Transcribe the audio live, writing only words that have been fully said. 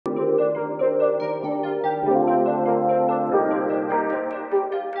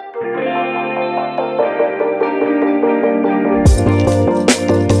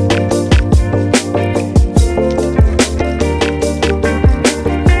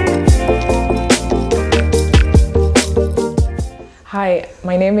Hi,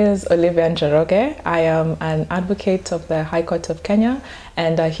 my name is Olivia Njoroge. I am an advocate of the High Court of Kenya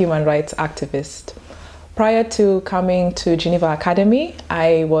and a human rights activist. Prior to coming to Geneva Academy,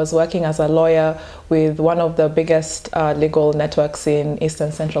 I was working as a lawyer with one of the biggest legal networks in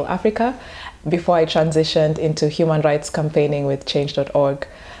Eastern Central Africa before I transitioned into human rights campaigning with Change.org.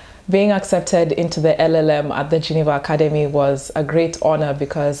 Being accepted into the LLM at the Geneva Academy was a great honor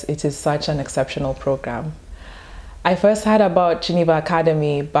because it is such an exceptional program. I first heard about Geneva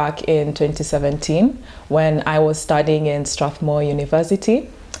Academy back in 2017 when I was studying in Strathmore University.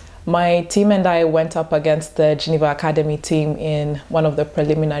 My team and I went up against the Geneva Academy team in one of the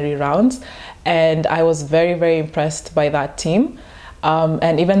preliminary rounds, and I was very impressed by that team.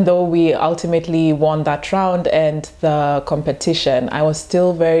 And even though we ultimately won that round and the competition, I was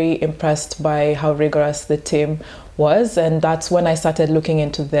still very impressed by how rigorous the team was, and that's when I started looking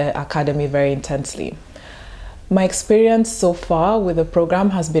into the academy very intensely. My experience so far with the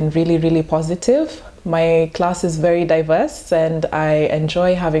program has been really positive. My class is very diverse and I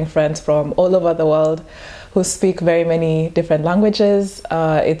enjoy having friends from all over the world who speak very many different languages.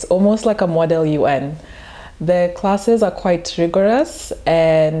 It's almost like a model UN. The classes are quite rigorous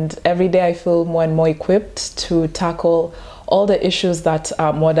and every day I feel more and more equipped to tackle all the issues that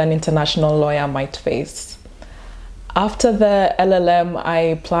a modern international lawyer might face. After the LLM,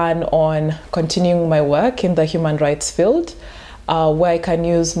 I plan on continuing my work in the human rights field, where I can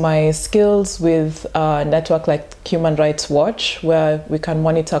use my skills with a network like Human Rights Watch, where we can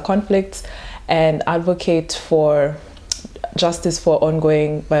monitor conflicts and advocate for justice for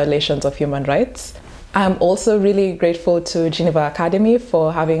ongoing violations of human rights. I'm also really grateful to Geneva Academy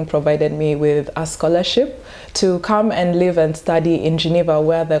for having provided me with a scholarship to come and live and study in Geneva,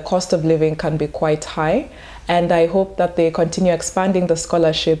 where the cost of living can be quite high. And I hope that they continue expanding the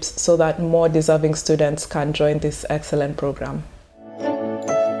scholarships so that more deserving students can join this excellent program.